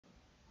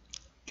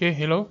Okay,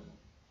 hello.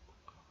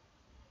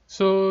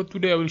 So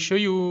today I will show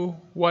you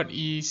what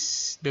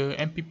is the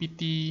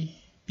MPPT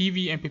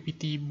PV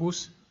MPPT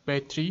boost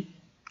battery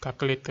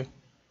calculator.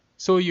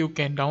 So you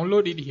can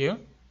download it here.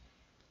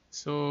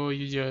 So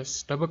you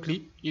just double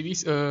click. It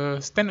is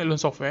a standalone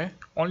software,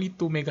 only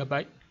 2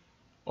 megabyte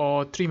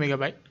or 3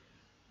 megabyte.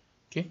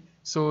 Okay,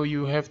 so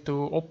you have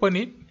to open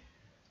it.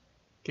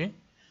 Okay,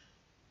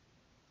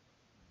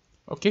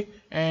 okay,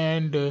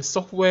 and the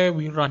software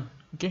will run.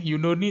 Okay, you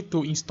don't need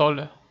to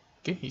install.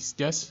 Okay, it's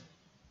just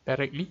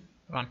directly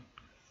run.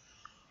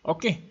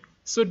 Okay,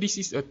 so this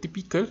is a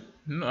typical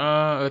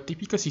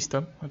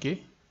system.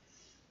 Okay,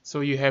 so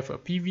you have a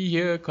PV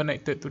here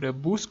connected to the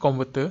boost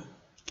converter.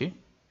 Okay,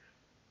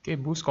 okay,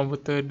 boost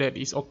converter that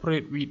is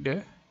operate with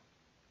the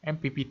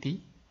MPPT.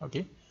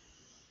 Okay,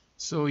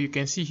 so you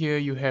can see here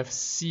you have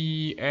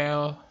C,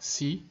 L,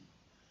 C,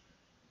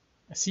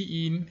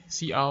 C in,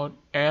 C out,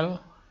 L,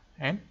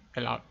 and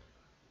L out.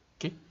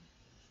 Okay,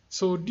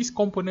 so this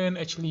component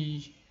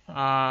actually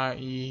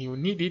you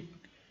need it.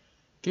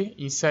 Okay,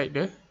 inside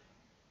the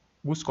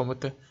boost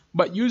converter,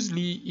 but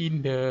usually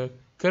in the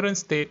current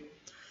state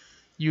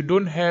you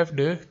don't have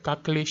the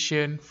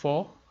calculation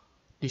for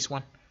this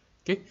one.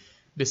 Okay,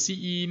 the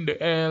C in,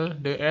 the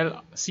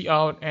L, C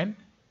out, and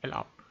L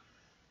out.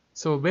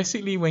 So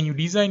basically when you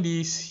design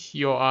this,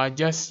 you are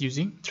just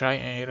using try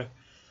and error.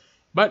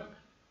 But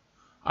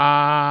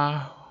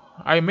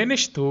I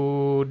managed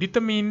to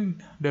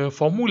determine the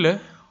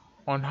formula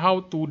on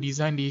how to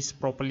design this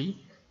properly.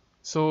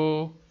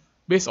 So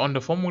based on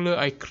the formula,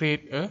 I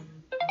create a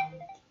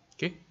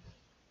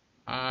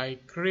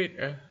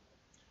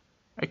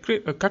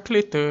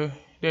calculator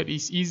that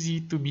is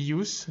easy to be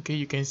used. Okay,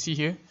 you can see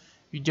here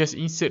you just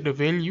insert the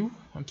value.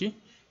 Okay,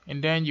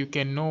 and then you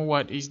can know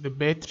what is the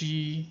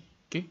battery,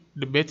 okay,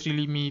 the battery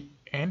limit,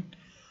 and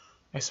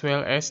as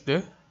well as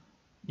the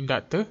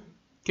inductor.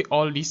 Okay,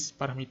 all these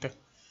parameter.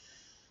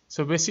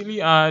 So basically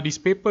this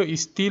paper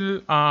is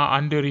still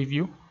under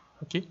review.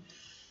 Okay,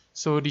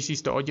 so this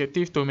is the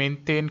objective to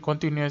maintain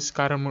continuous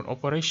current mode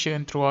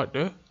operation throughout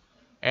the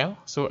L.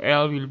 So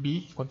L will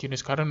be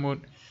continuous current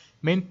mode.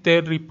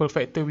 Maintain ripple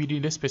factor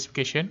within the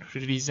specification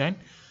redesign.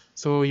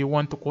 So you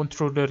want to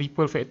control the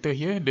ripple factor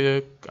here,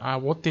 the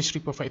voltage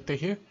ripple factor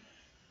here,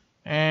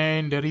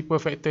 and the ripple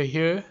factor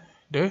here,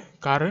 the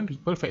current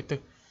ripple factor.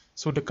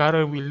 So the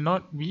current will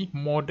not be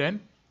more than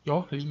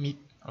your limit.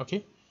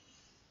 Okay,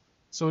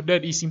 so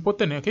that is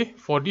important. Okay,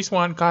 for this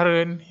one,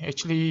 current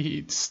actually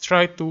it's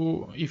try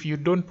to, if you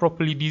don't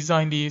properly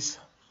design this,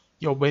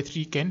 your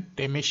battery can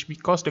damage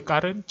because the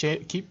current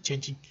keep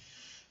changing.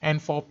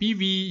 And for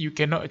PV, you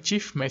cannot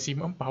achieve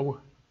maximum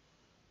power.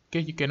 Okay,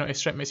 you cannot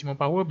extract maximum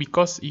power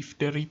because if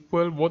the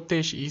ripple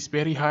voltage is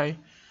very high,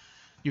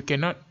 you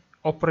cannot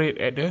operate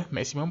at the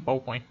maximum power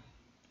point.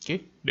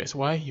 Okay, that's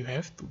why you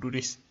have to do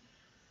this.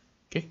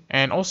 Okay,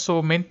 and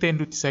also maintain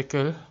duty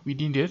cycle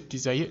within the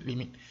desired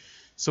limit.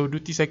 So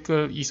duty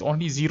cycle is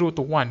only 0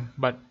 to 1,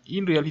 but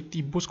in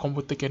reality, boost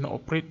converter cannot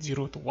operate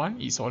 0 to 1.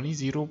 It's only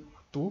 0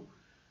 to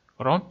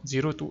around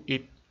 0 to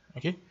 8.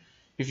 Okay,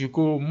 if you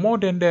go more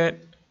than that,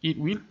 it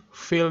will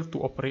fail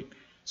to operate.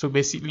 So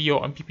basically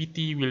your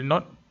MPPT will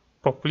not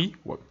properly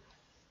work.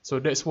 So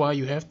that's why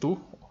you have to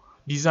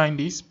design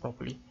this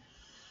properly.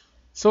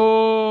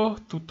 So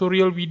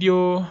tutorial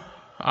video,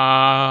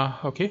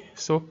 okay,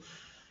 so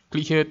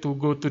click here to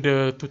go to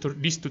the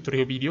this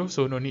tutorial video,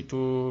 so no need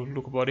to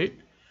look about it.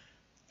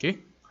 Okay,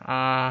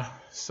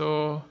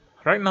 so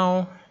right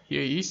now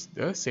here is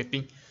the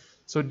setting.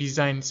 So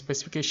design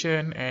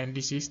specification, and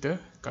this is the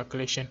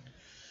calculation.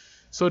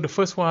 So the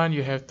first one,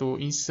 you have to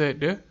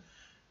insert the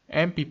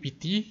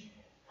MPPT,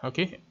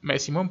 okay,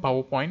 maximum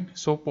power point.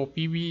 So for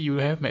PV, you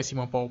have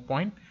maximum power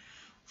point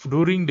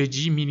during the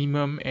G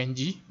minimum and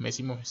G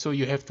maximum. So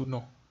you have to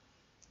know,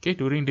 okay,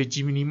 during the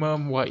G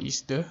minimum, what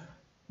is the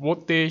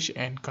voltage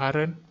and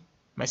current,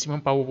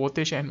 maximum power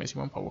voltage and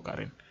maximum power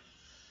current.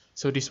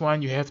 So this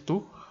one you have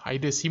to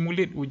either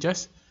simulate or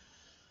just,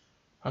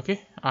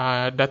 okay,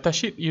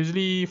 datasheet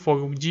usually for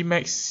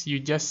Gmax you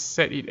just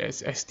set it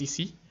as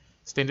STC,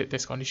 standard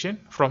test condition,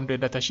 from the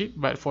datasheet.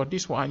 But for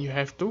this one you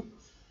have to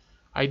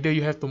either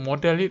you have to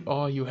model it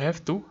or you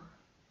have to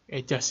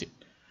adjust it,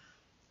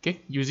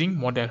 okay, using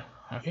model.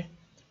 Okay,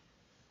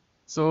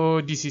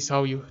 so this is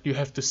how you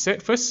have to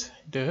set first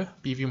the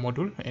PV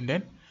module, and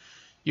then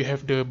you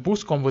have the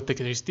boost converter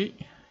characteristic.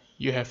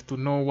 You have to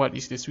know what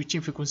is the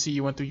switching frequency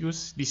you want to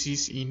use. This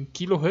is in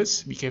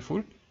kilohertz, be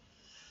careful.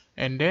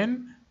 And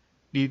then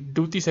the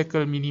duty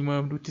cycle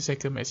minimum, duty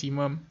cycle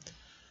maximum.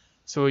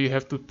 So you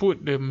have to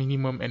put the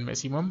minimum and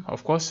maximum.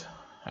 Of course,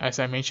 as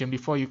I mentioned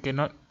before, you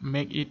cannot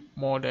make it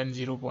more than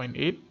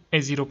 0.8.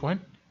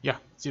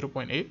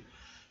 0.8.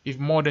 If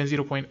more than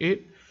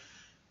 0.8,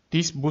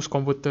 this boost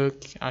converter,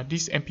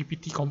 this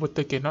MPPT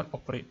converter cannot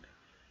operate.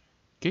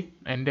 Okay,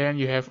 and then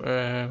you have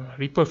a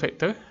ripple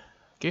factor.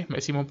 Okay,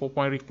 maximum power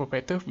point ripple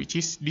factor, which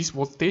is this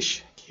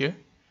voltage here,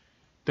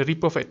 the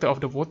ripple factor of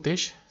the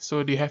voltage.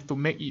 So they have to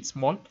make it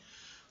small.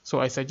 So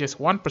I suggest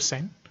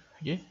 1%.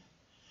 Okay,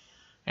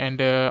 and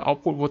the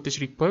output voltage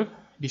ripple,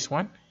 this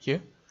one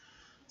here.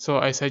 So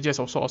I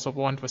suggest also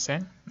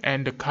 1%.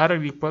 And the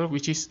current ripple,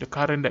 which is the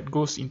current that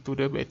goes into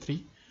the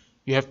battery,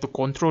 you have to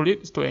control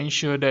it to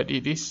ensure that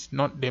it is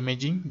not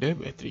damaging the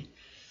battery.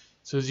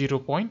 So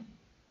 0.01,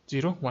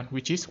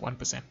 which is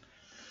 1%.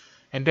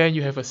 And then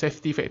you have a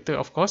safety factor,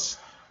 of course.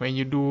 When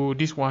you do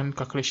this one,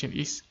 calculation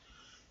is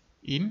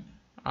in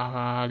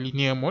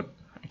linear mode,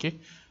 okay,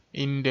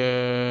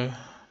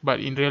 but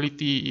in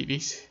reality it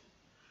is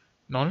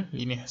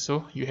non-linear,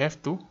 so you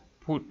have to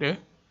put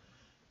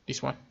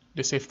this one,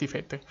 the safety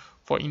factor.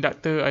 For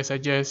inductor, I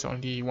suggest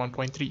only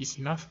 1.3 is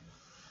enough,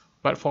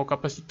 but for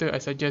capacitor I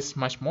suggest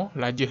much more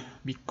larger,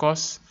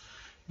 because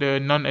the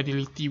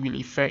non-ideality will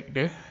affect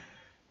the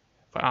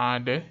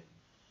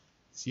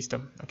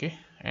system, okay.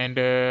 And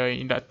the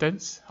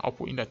inductance,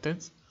 output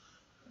inductance,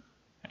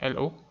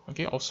 LO,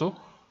 okay, also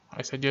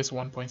I suggest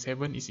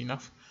 1.7 is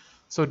enough.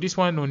 So this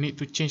one no need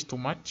to change too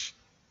much,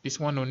 this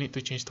one no need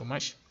to change too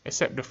much,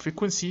 except the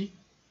frequency.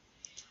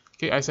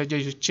 Okay, I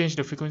suggest you change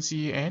the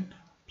frequency and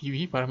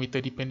PV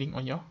parameter depending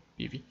on your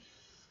PV.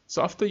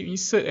 So after you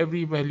insert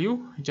every value,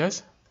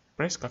 just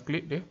press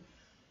calculate the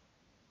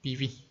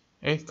PV,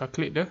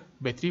 calculate the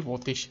battery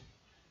voltage.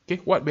 Okay,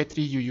 what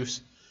battery you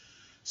use.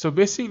 So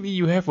basically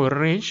you have a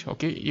range,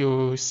 okay,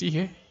 you see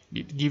here,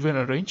 given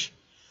a range.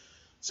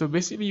 So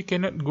basically you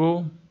cannot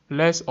go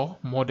less or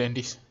more than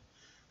this.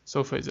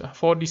 So for example,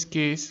 for this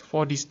case,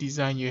 for this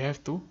design, you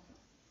have to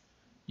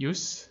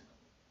use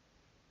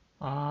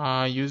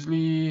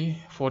usually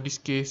for this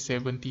case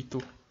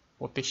 72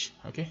 voltage,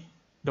 okay.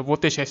 The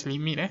voltage has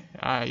limit,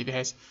 it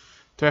has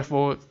 12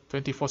 volt,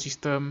 24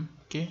 system,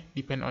 okay,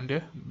 depend on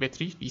the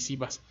battery DC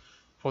bus,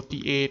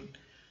 48,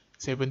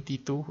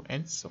 72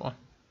 and so on.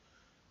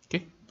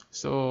 Okay,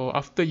 so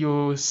after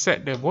you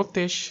set the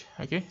voltage,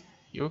 okay,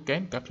 you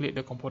can calculate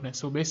the component.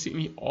 So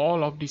basically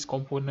all of this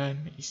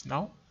component is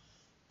now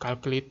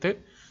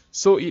calculated,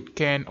 so it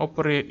can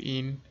operate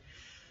in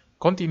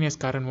continuous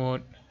current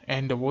mode,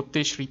 and the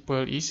voltage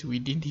ripple is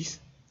within this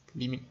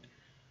limit.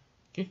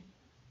 Okay,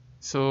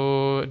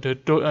 so the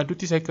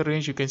duty cycle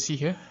range you can see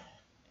here,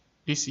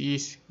 this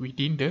is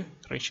within the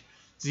range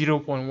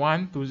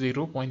 0.1 to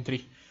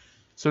 0.3,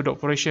 so the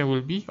operation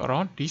will be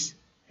around this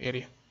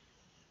area.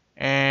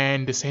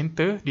 And the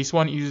center, this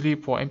one usually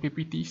for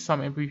MPPT,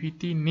 some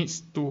MPPT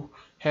needs to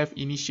have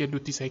initial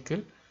duty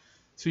cycle,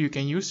 so you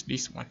can use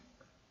this one.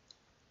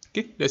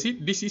 Okay, that's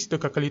it. This is the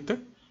calculator,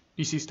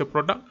 this is the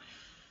product.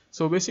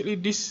 So basically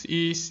this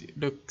is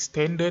the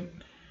standard,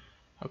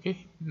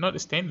 okay, not the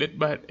standard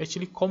but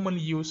actually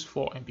commonly used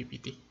for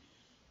MPPT.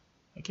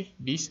 Okay,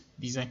 this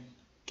design.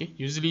 Okay,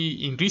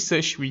 usually in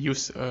research we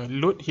use a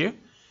load here,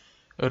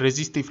 a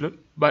resistive load,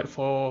 but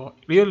for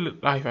real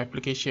life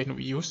application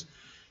we use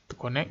to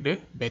connect the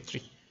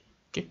battery.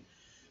 Okay,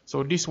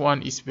 so this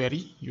one is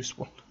very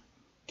useful.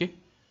 Okay,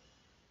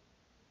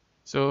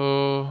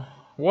 so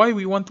why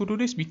we want to do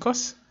this?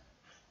 Because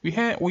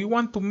we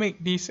want to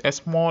make this as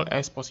small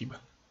as possible.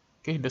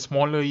 Okay, the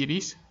smaller it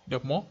is, the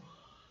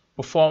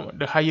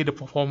higher the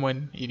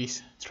performance it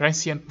is.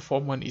 Transient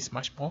performance is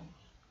much more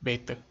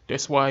better.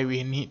 That's why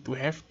we need to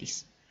have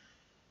this.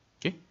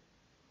 Okay,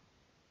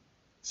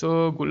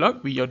 so good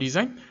luck with your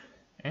design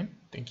and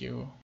thank you.